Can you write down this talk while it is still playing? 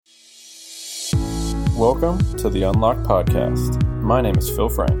Welcome to the Unlock Podcast. My name is Phil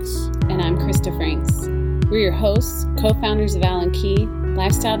Franks. And I'm Krista Franks. We're your hosts, co-founders of Allen Key,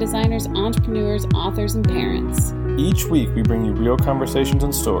 lifestyle designers, entrepreneurs, authors, and parents. Each week, we bring you real conversations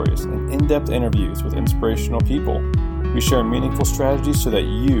and stories and in-depth interviews with inspirational people. We share meaningful strategies so that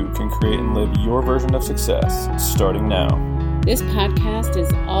you can create and live your version of success, starting now. This podcast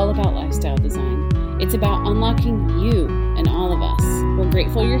is all about lifestyle design. It's about unlocking you and all of us. We're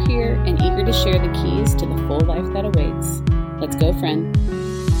grateful you're here and eager to share the keys to the full life that awaits. Let's go, friend.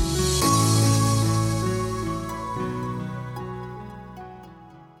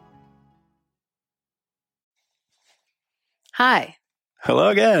 Hi. Hello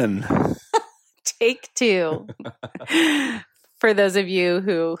again. Take two. For those of you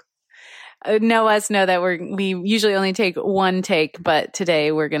who know us, know that we usually only take one take, but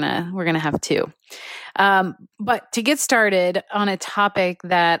today we're gonna have two. But to get started on a topic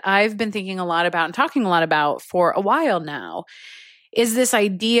that I've been thinking a lot about and talking a lot about for a while now is this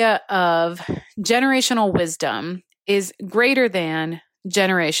idea of generational wisdom is greater than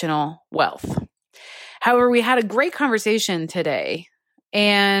generational wealth. However, we had a great conversation today,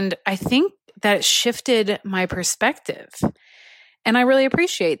 and I think that it shifted my perspective, and I really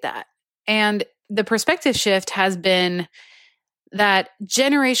appreciate that. And the perspective shift has been that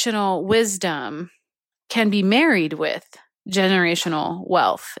generational wisdom can be married with generational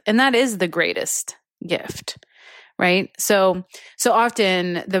wealth. And that is the greatest gift, right? So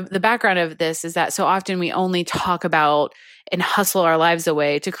often the background of this is that so often we only talk about and hustle our lives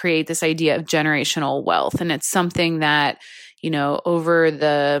away to create this idea of generational wealth. And it's something that, over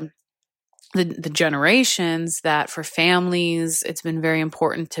the generations, that for families, it's been very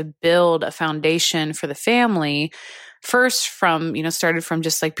important to build a foundation for the family. First started from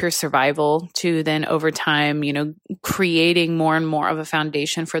just like pure survival to then over time, creating more and more of a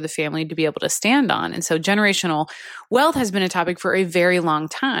foundation for the family to be able to stand on. And so generational wealth has been a topic for a very long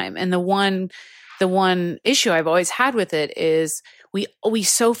time. And the one issue I've always had with it is we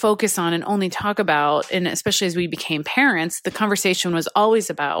so focus on and only talk about, and especially as we became parents, the conversation was always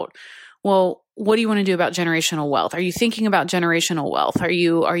about, well, what do you want to do about generational wealth? Are you thinking about generational wealth? Are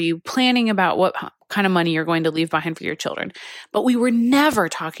you planning about what kind of money you're going to leave behind for your children? But we were never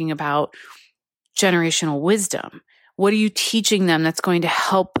talking about generational wisdom. What are you teaching them that's going to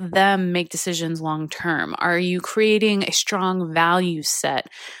help them make decisions long term? Are you creating a strong value set?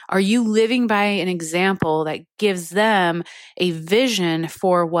 Are you living by an example that gives them a vision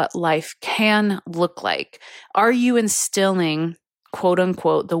for what life can look like? Are you instilling, quote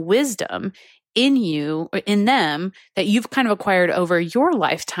unquote, the wisdom in them that you've kind of acquired over your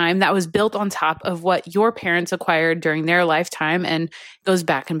lifetime that was built on top of what your parents acquired during their lifetime and goes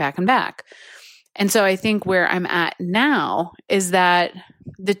back and back and back. And so I think where I'm at now is that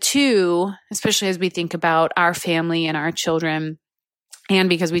the two, especially as we think about our family and our children, and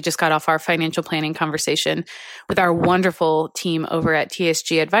because we just got off our financial planning conversation with our wonderful team over at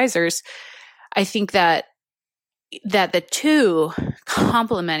TSG Advisors, I think that the two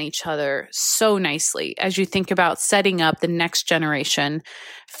complement each other so nicely as you think about setting up the next generation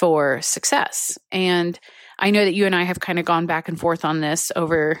for success. And I know that you and I have kind of gone back and forth on this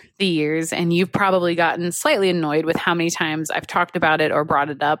over the years, and you've probably gotten slightly annoyed with how many times I've talked about it or brought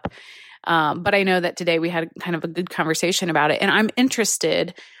it up. But I know that today we had kind of a good conversation about it. And I'm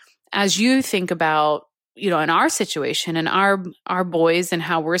interested as you think about in our situation and our boys and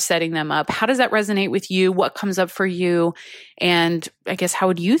how we're setting them up, how does that resonate with you? What comes up for you? And I guess, how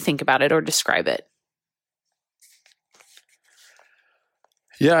would you think about it or describe it?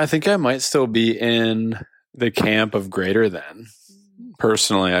 Yeah, I think I might still be in the camp of greater than,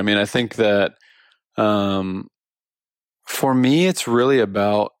 personally. I mean, I think that for me, it's really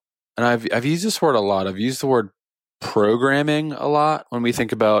about, and I've used this word a lot. I've used the word programming a lot when we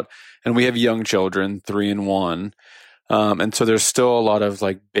think about, and we have young children, 3 and 1. And so there's still a lot of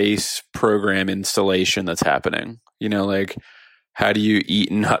like base program installation that's happening, like how do you eat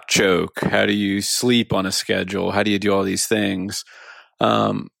and not choke? How do you sleep on a schedule? How do you do all these things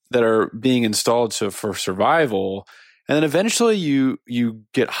that are being installed for survival? And then eventually you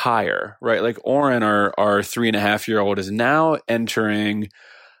get higher, right? Like Oren, our 3.5-year-old, is now entering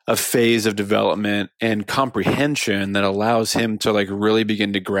a phase of development and comprehension that allows him to like really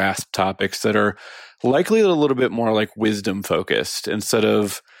begin to grasp topics that are likely a little bit more like wisdom focused instead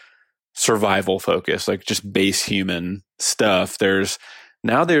of survival focused, like just base human stuff. There's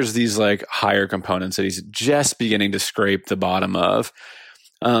these like higher components that he's just beginning to scrape the bottom of.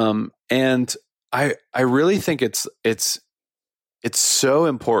 And I really think it's so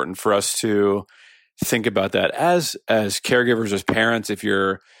important for us to think about that as caregivers, as parents. If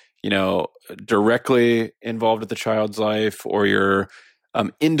you're directly involved with the child's life, or you're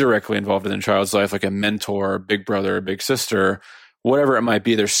indirectly involved in the child's life, like a mentor, big brother, big sister, whatever it might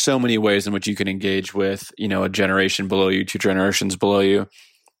be. There's so many ways in which you can engage with, a generation below you, 2 generations below you,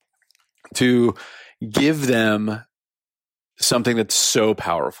 to give them something that's so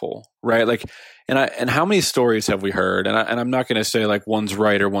powerful, right? Like, and how many stories have we heard? And I'm not going to say like one's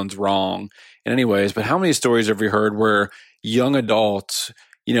right or one's wrong in any ways, but how many stories have we heard where young adults,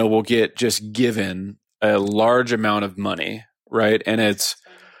 will get just given a large amount of money, right? And it's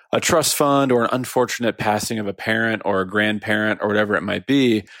a trust fund or an unfortunate passing of a parent or a grandparent or whatever it might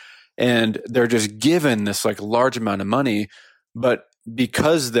be. And they're just given this like large amount of money, but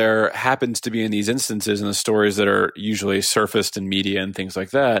because there happens to be in these instances and the stories that are usually surfaced in media and things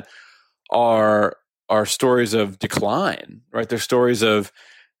like that are stories of decline, right? They're stories of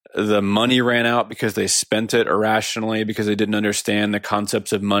the money ran out because they spent it irrationally, because they didn't understand the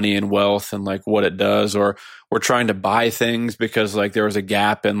concepts of money and wealth and like what it does, or we're trying to buy things because like there was a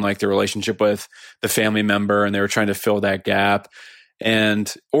gap in like the relationship with the family member and they were trying to fill that gap.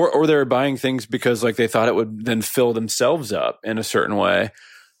 And or they're buying things because like they thought it would then fill themselves up in a certain way.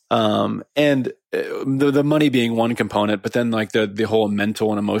 And the money being one component, but then like the whole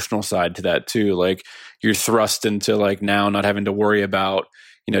mental and emotional side to that too. Like you're thrust into like now not having to worry about,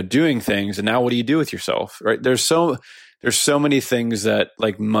 doing things. And now what do you do with yourself? Right. There's so many things that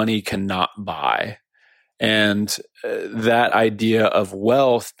like money cannot buy. And that idea of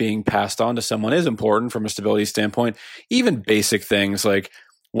wealth being passed on to someone is important from a stability standpoint. Even basic things like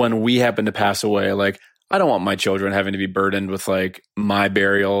when we happen to pass away, like I don't want my children having to be burdened with like my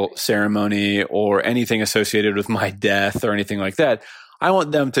burial ceremony or anything associated with my death or anything like that. I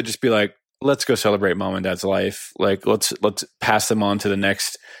want them to just be like, let's go celebrate mom and dad's life. Like let's pass them on to the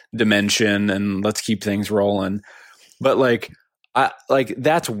next dimension and let's keep things rolling. But like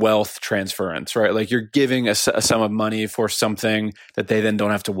that's wealth transference, right? Like you're giving a sum of money for something that they then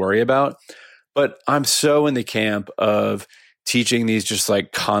don't have to worry about. But I'm so in the camp of teaching these just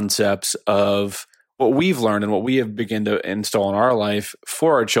like concepts of what we've learned and what we have begun to install in our life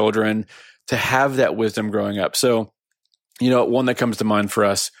for our children to have that wisdom growing up. So, one that comes to mind for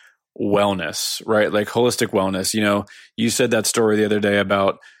us, wellness, right? Like holistic wellness. You said that story the other day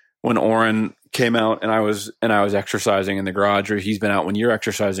about when Oren came out and I was exercising in the garage, or he's been out when you're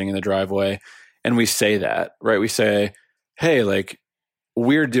exercising in the driveway. And we say that, right? We say, hey, like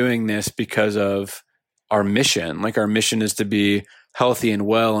we're doing this because of our mission. Like our mission is to be healthy and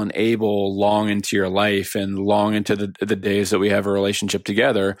well and able long into your life and long into the days that we have a relationship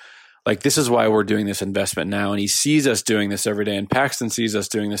together. Like this is why we're doing this investment now. And he sees us doing this every day, and Paxton sees us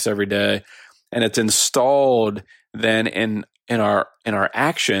doing this every day. And it's installed then in our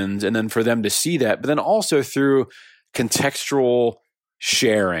actions, and then for them to see that, but then also through contextual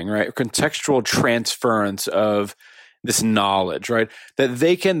sharing, right? Contextual transference of this knowledge, right? That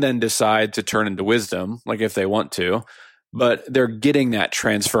they can then decide to turn into wisdom, like if they want to, but they're getting that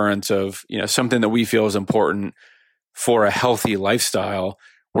transference of, something that we feel is important for a healthy lifestyle.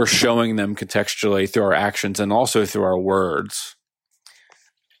 We're showing them contextually through our actions and also through our words.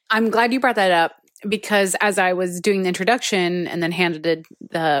 I'm glad you brought that up, because as I was doing the introduction and then handed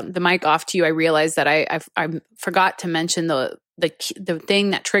the mic off to you, I realized that I forgot to mention the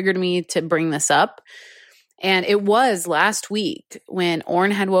thing that triggered me to bring this up. And it was last week when Oren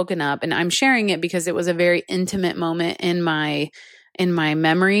had woken up, and I'm sharing it because it was a very intimate moment in my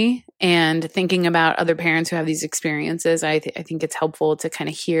memory, and thinking about other parents who have these experiences. I think it's helpful to kind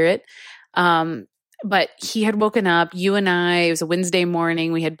of hear it. But he had woken up, you and I, it was a Wednesday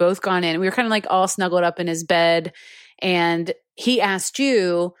morning. We had both gone in. We were kind of like all snuggled up in his bed. And he asked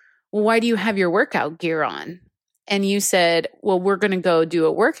you, well, why do you have your workout gear on? And you said, well, we're going to go do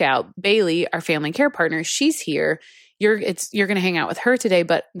a workout. Bailey, our family care partner, she's here. You're going to hang out with her today,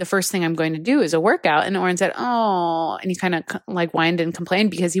 but the first thing I'm going to do is a workout. And Oren said, oh, and he kind of like whined and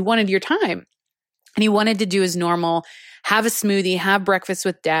complained because he wanted your time. And he wanted to do his normal, have a smoothie, have breakfast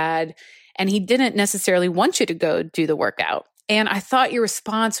with dad. And he didn't necessarily want you to go do the workout. And I thought your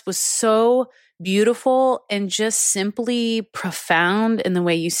response was so beautiful and just simply profound in the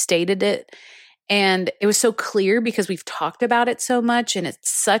way you stated it. And it was so clear because we've talked about it so much, and it's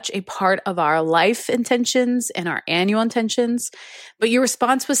such a part of our life intentions and our annual intentions. But your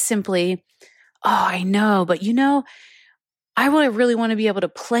response was simply, oh, I know, but I really want to be able to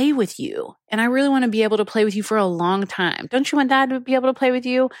play with you. And I really want to be able to play with you for a long time. Don't you want dad to be able to play with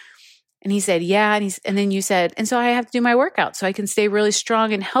you? And he said, yeah. And then you said, and so I have to do my workout so I can stay really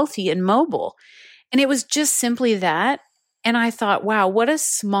strong and healthy and mobile. And it was just simply that. And I thought, wow, what a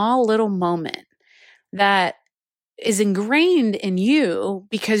small little moment that is ingrained in you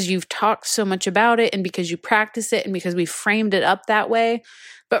because you've talked so much about it and because you practice it and because we framed it up that way.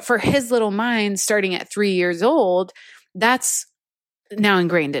 But for his little mind, starting at 3 years old, that's now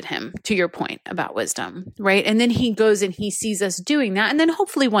ingrained in him, to your point about wisdom, right? And then he goes and he sees us doing that. And then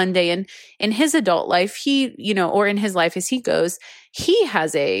hopefully one day in his adult life, he, or in his life as he goes, he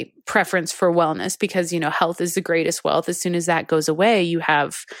has a preference for wellness because, health is the greatest wealth. As soon as that goes away, you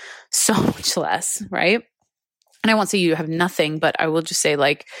have so much less, right? And I won't say you have nothing, but I will just say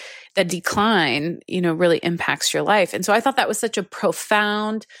like that decline, really impacts your life. And so I thought that was such a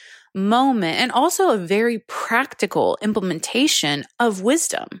profound moment and also a very practical implementation of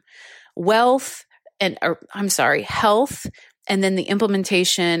wisdom, health, and then the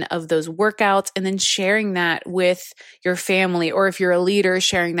implementation of those workouts and then sharing that with your family, or if you're a leader,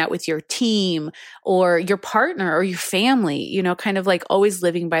 sharing that with your team or your partner or your family, kind of like always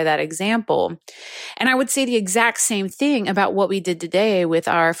living by that example. And I would say the exact same thing about what we did today with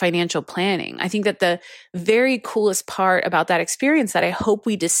our financial planning. I think that the very coolest part about that experience that I hope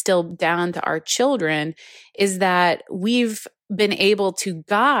we distill down to our children is that we've been able to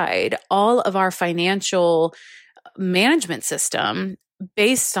guide all of our financial management system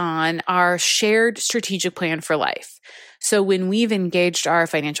based on our shared strategic plan for life. So when we've engaged our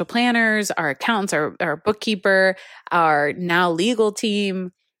financial planners, our accountants, our bookkeeper, our now legal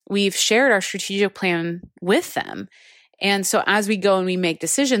team, we've shared our strategic plan with them. And so as we go and we make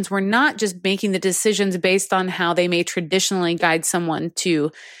decisions, we're not just making the decisions based on how they may traditionally guide someone to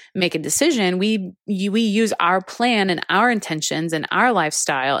make a decision. We use our plan and our intentions and our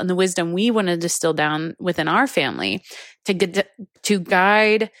lifestyle and the wisdom we want to distill down within our family to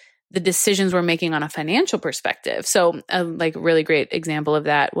guide the decisions we're making on a financial perspective. So a really great example of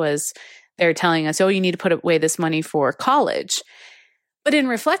that was they're telling us, oh, you need to put away this money for college. But in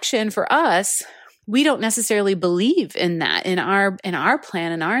reflection for us, we don't necessarily believe in that. In our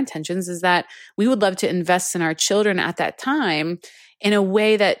plan and our intentions is that we would love to invest in our children at that time in a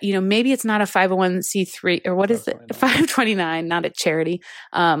way that, maybe it's not a 501c3 or what is it? 529, not a charity,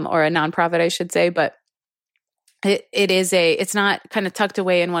 or a nonprofit, I should say, but it's not kind of tucked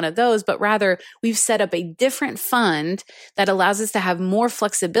away in one of those, but rather we've set up a different fund that allows us to have more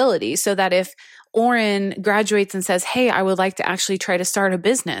flexibility so that if Oren graduates and says, hey, I would like to actually try to start a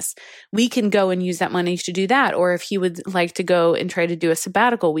business, we can go and use that money to do that. Or if he would like to go and try to do a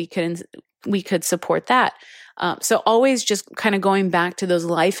sabbatical, we could support that. So always just kind of going back to those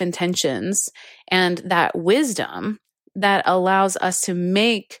life intentions and that wisdom that allows us to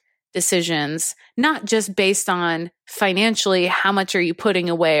make decisions, not just based on financially, how much are you putting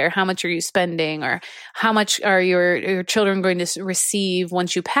away or how much are you spending or how much are your children going to receive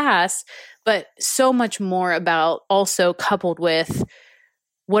once you pass, but so much more about also coupled with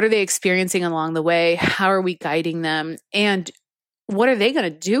what are they experiencing along the way? How are we guiding them? And what are they going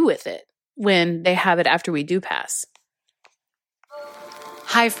to do with it when they have it after we do pass?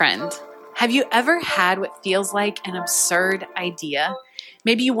 Hi, friend. Have you ever had what feels like an absurd idea?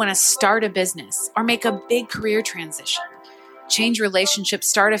 Maybe you want to start a business or make a big career transition, change relationships,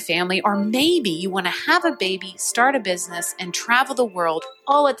 start a family, or maybe you want to have a baby, start a business, and travel the world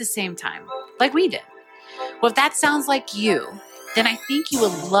all at the same time, like we did. Well, if that sounds like you, then I think you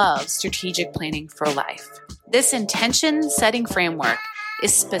will love strategic planning for life. This intention-setting framework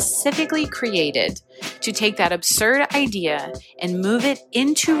is specifically created to take that absurd idea and move it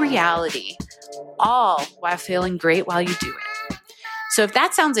into reality, all while feeling great while you do it. So if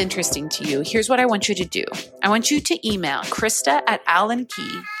that sounds interesting to you, here's what I want you to do. I want you to email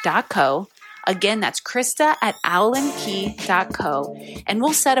Krista@owlenkey.co. Again, that's Krista@owlenkey.co. And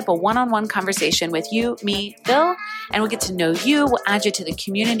we'll set up a one-on-one conversation with you, me, Bill, and we'll get to know you. We'll add you to the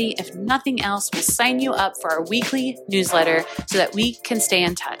community. If nothing else, we'll sign you up for our weekly newsletter so that we can stay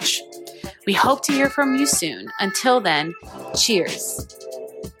in touch. We hope to hear from you soon. Until then, cheers.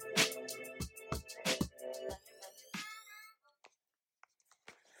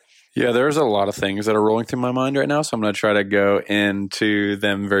 Yeah, there's a lot of things that are rolling through my mind right now, so I'm going to try to go into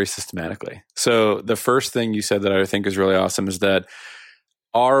them very systematically. So the first thing you said that I think is really awesome is that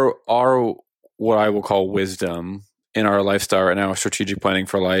our what I will call wisdom in our lifestyle right now, strategic planning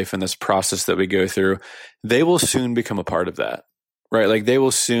for life, and this process that we go through, they will soon become a part of that, right? Like they will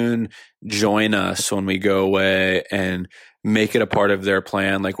soon join us when we go away and make it a part of their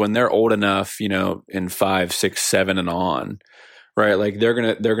plan. Like when they're old enough, in 5, 6, 7 and on, right? Like they're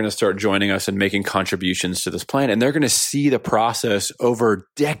gonna start joining us and making contributions to this plan, and they're gonna see the process over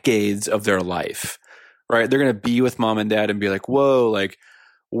decades of their life, right? They're gonna be with mom and dad and be like, "Whoa!" Like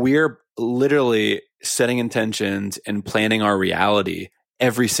we're literally setting intentions and planning our reality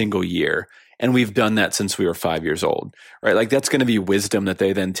every single year, And we've done that since we were 5 years old, right? Like that's going to be wisdom that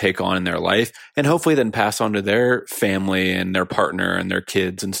they then take on in their life and hopefully then pass on to their family and their partner and their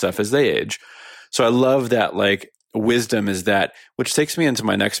kids and stuff as they age. So I love that, like, wisdom is that, which takes me into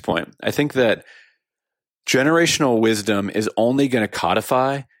my next point. I think that generational wisdom is only going to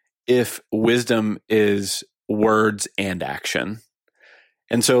codify if wisdom is words and action.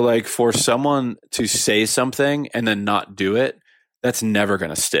 And so, like, for someone to say something and then not do it, that's never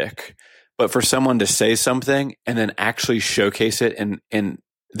going to stick. But for someone to say something and then actually showcase it in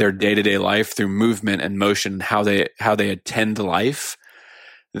their day-to-day life through movement and motion, how they attend life,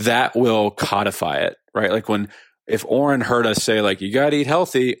 that will codify it, right? Like if Oren heard us say, like, you got to eat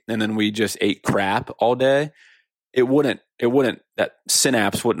healthy, and then we just ate crap all day, that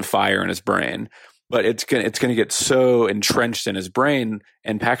synapse wouldn't fire in his brain. But it's gonna get so entrenched in his brain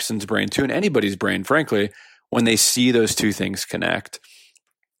and Paxton's brain too, and anybody's brain, frankly, when they see those two things connect.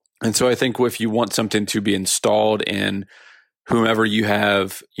 And so I think if you want something to be installed in whomever you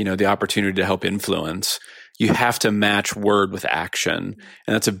have, the opportunity to help influence, you have to match word with action.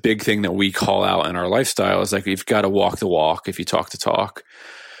 And that's a big thing that we call out in our lifestyle, is like, you've got to walk the walk if you talk the talk.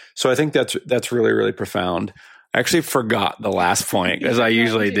 So I think that's really, really profound. I actually forgot the last point, as I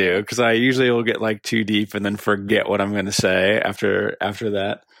usually do, because I usually will get like too deep and then forget what I'm going to say after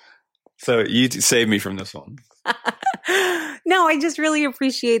that. So you saved me from this one. No, I just really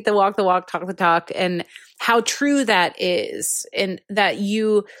appreciate the walk, talk the talk, and how true that is. And that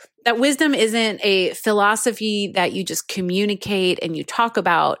wisdom isn't a philosophy that you just communicate and you talk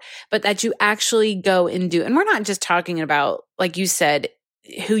about, but that you actually go and do. And we're not just talking about, like you said,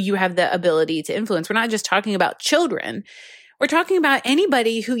 who you have the ability to influence. We're not just talking about children. We're talking about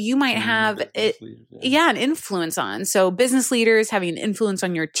anybody who you might have an influence on. So business leaders having an influence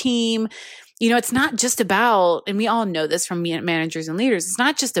on your team. It's not just about, and we all know this from managers and leaders, it's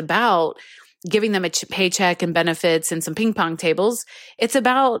not just about giving them a paycheck and benefits and some ping pong tables. It's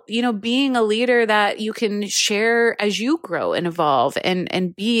about, being a leader that you can share as you grow and evolve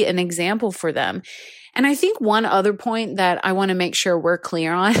and be an example for them. And I think one other point that I want to make sure we're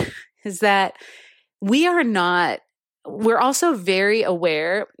clear on is that we're also very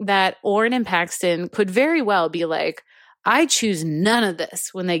aware that Oren and Paxton could very well be like, I choose none of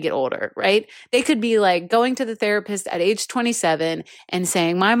this when they get older, right? They could be like going to the therapist at age 27 and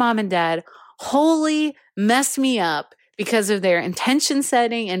saying, my mom and dad wholly messed me up because of their intention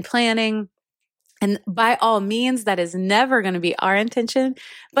setting and planning. And by all means, that is never going to be our intention,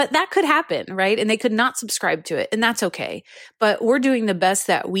 but that could happen, right? And they could not subscribe to it, and that's okay. But we're doing the best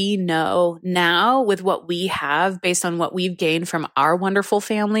that we know now with what we have based on what we've gained from our wonderful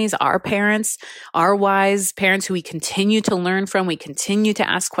families, our parents, our wise parents who we continue to learn from, we continue to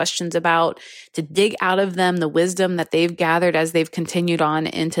ask questions about, to dig out of them the wisdom that they've gathered as they've continued on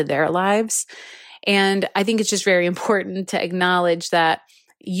into their lives. And I think it's just very important to acknowledge that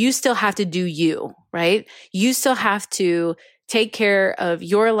you still have to do you, right? You still have to take care of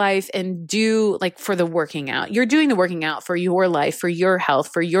your life and do, like, for the working out. You're doing the working out for your life, for your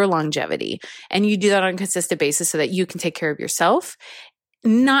health, for your longevity. And you do that on a consistent basis so that you can take care of yourself,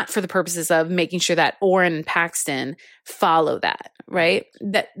 not for the purposes of making sure that Oren and Paxton follow that, right?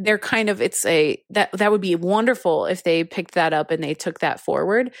 That they're kind of, that would be wonderful if they picked that up and they took that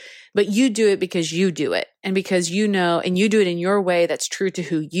forward. But you do it because you do it, and because you know, and you do it in your way that's true to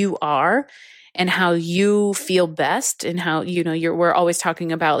who you are and how you feel best, and how, we're always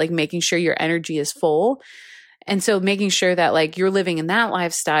talking about, like, making sure your energy is full. And so making sure that, like, you're living in that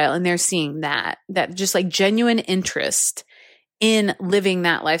lifestyle and they're seeing that just, like, genuine interest in living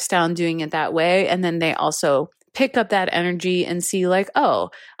that lifestyle and doing it that way. And then they also pick up that energy and see, like, oh,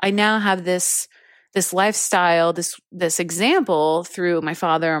 I now have this lifestyle, this example through my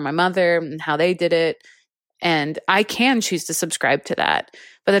father or my mother and how they did it. And I can choose to subscribe to that,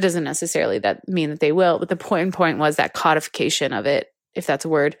 but that doesn't necessarily mean that they will. But the point was that codification of it, if that's a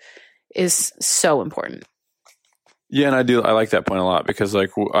word, is so important. Yeah. And I like that point a lot, because, like,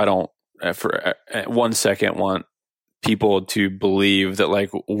 I don't for 1 second want people to believe that,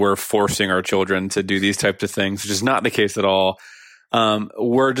 like, we're forcing our children to do these types of things, which is not the case at all.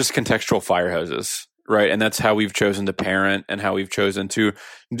 We're just contextual fire hoses, right? And that's how we've chosen to parent, and how we've chosen to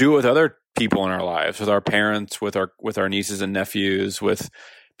do it with other people in our lives, with our parents, with our nieces and nephews, with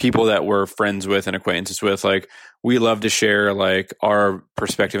people that we're friends with and acquaintances with. Like, we love to share, like, our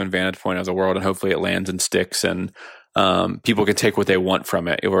perspective and vantage point of the world, and hopefully it lands and sticks, and people can take what they want from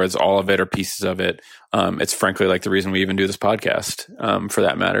it, whether it's all of it or pieces of it. It's frankly, like, the reason we even do this podcast, for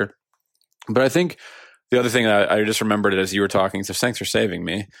that matter. But I think the other thing that I just remembered as you were talking, so thanks for saving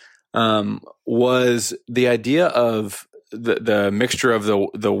me, was the idea of the mixture of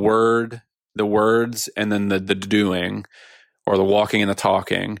the word the words and then the doing, or the walking and the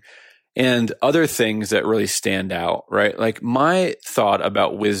talking, and other things that really stand out, right? Like my thought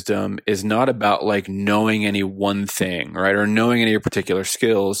about wisdom is not about like knowing any one thing, right? Or knowing any particular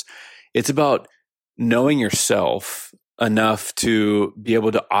skills. It's about knowing yourself enough to be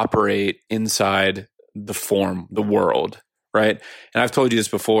able to operate inside the world, right? And I've told you this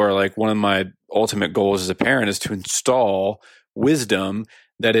before, like one of my ultimate goals as a parent is to install wisdom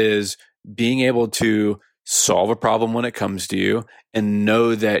that is being able to solve a problem when it comes to you and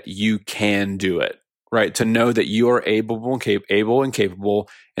know that you can do it, right? To know that you are able and capable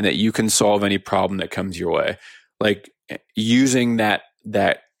and that you can solve any problem that comes your way. Like using that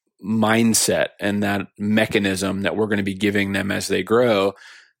mindset and that mechanism that we're going to be giving them as they grow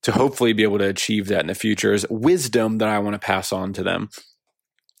to hopefully be able to achieve that in the future is wisdom that I want to pass on to them.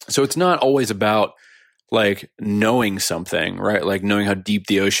 So it's not always about like knowing something, right? Like knowing how deep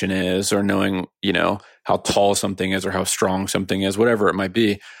the ocean is, or knowing, how tall something is or how strong something is, whatever it might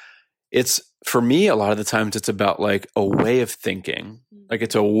be. It's, for me, a lot of the times it's about like a way of thinking. Like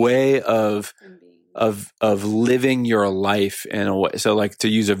it's a way of living your life in a way. So like, to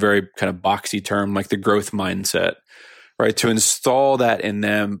use a very kind of boxy term, like the growth mindset, right? To install that in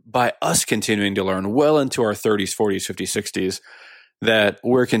them by us continuing to learn well into our 30s, 40s, 50s, 60s, that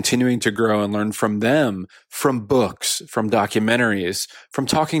we're continuing to grow and learn from them, from books, from documentaries, from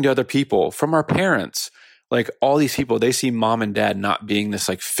talking to other people, from our parents. Like all these people, they see mom and dad not being this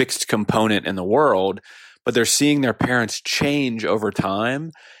like fixed component in the world, but they're seeing their parents change over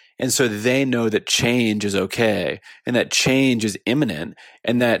time. And so they know that change is okay and that change is imminent,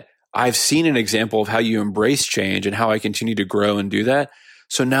 and that I've seen an example of how you embrace change and how I continue to grow and do that.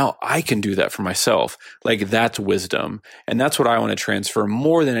 So now I can do that for myself. Like that's wisdom. And that's what I want to transfer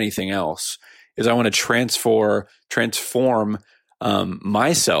more than anything else, is I want to transform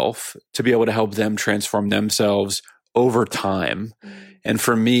myself to be able to help them transform themselves over time. And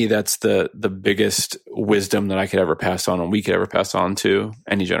for me, that's the biggest wisdom that I could ever pass on, and we could ever pass on to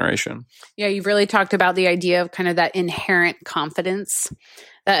any generation. Yeah, you've really talked about the idea of kind of that inherent confidence,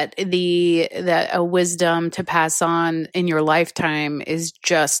 that a wisdom to pass on in your lifetime is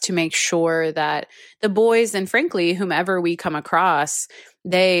just to make sure that the boys, and frankly, whomever we come across,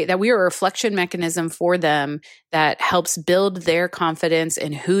 that we are a reflection mechanism for them that helps build their confidence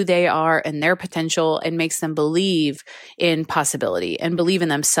in who they are and their potential, and makes them believe in possibility and believe in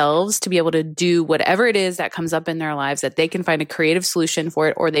themselves to be able to do whatever it is that comes up in their lives, that they can find a creative solution for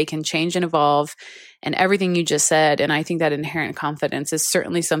it, or they can change and evolve, and everything you just said. And I think that inherent confidence is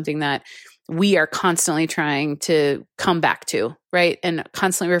certainly something that we are constantly trying to come back to, right? And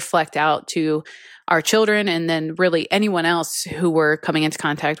constantly reflect out to our children, and then really anyone else who we're coming into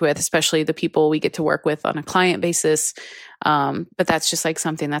contact with, especially the people we get to work with on a client basis. But that's just like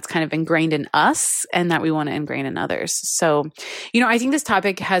something that's kind of ingrained in us and that we want to ingrain in others. So, I think this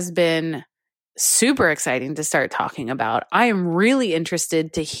topic has been super exciting to start talking about. I am really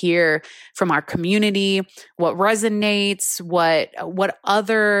interested to hear from our community what resonates, what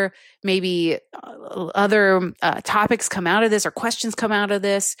other maybe other topics come out of this, or questions come out of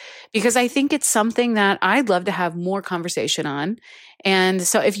this, because I think it's something that I'd love to have more conversation on. And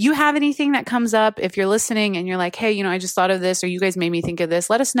so if you have anything that comes up, if you're listening and you're like, hey, I just thought of this, or you guys made me think of this,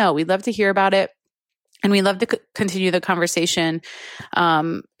 let us know. We'd love to hear about it. And we love to continue the conversation.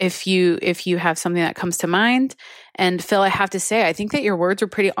 If you have something that comes to mind. And Phil, I have to say, I think that your words were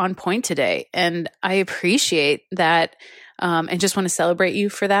pretty on point today, and I appreciate that, and just want to celebrate you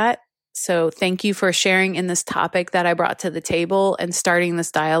for that. So thank you for sharing in this topic that I brought to the table and starting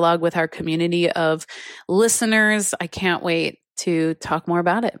this dialogue with our community of listeners. I can't wait to talk more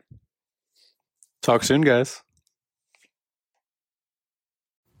about it. Talk soon, guys.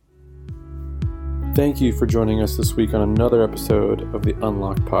 Thank you for joining us this week on another episode of the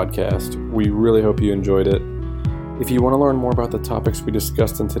Unlocked Podcast. We really hope you enjoyed it. If you want to learn more about the topics we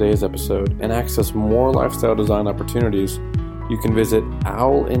discussed in today's episode and access more lifestyle design opportunities, you can visit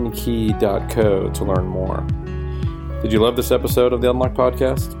owlandkey.co to learn more. Did you love this episode of the Unlocked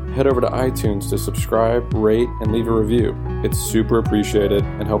Podcast? Head over to iTunes to subscribe, rate, and leave a review. It's super appreciated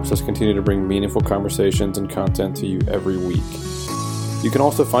and helps us continue to bring meaningful conversations and content to you every week. You can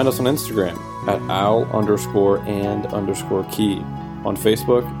also find us on Instagram at owl_and_key, on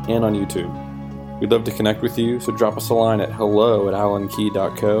Facebook, and on YouTube. We'd love to connect with you, so drop us a line at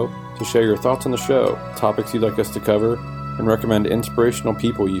hello@owlandkey.co to share your thoughts on the show, topics you'd like us to cover, and recommend inspirational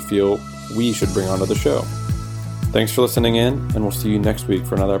people you feel we should bring onto the show. Thanks for listening in, and we'll see you next week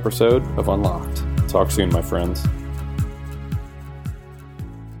for another episode of Unlocked. Talk soon, my friends.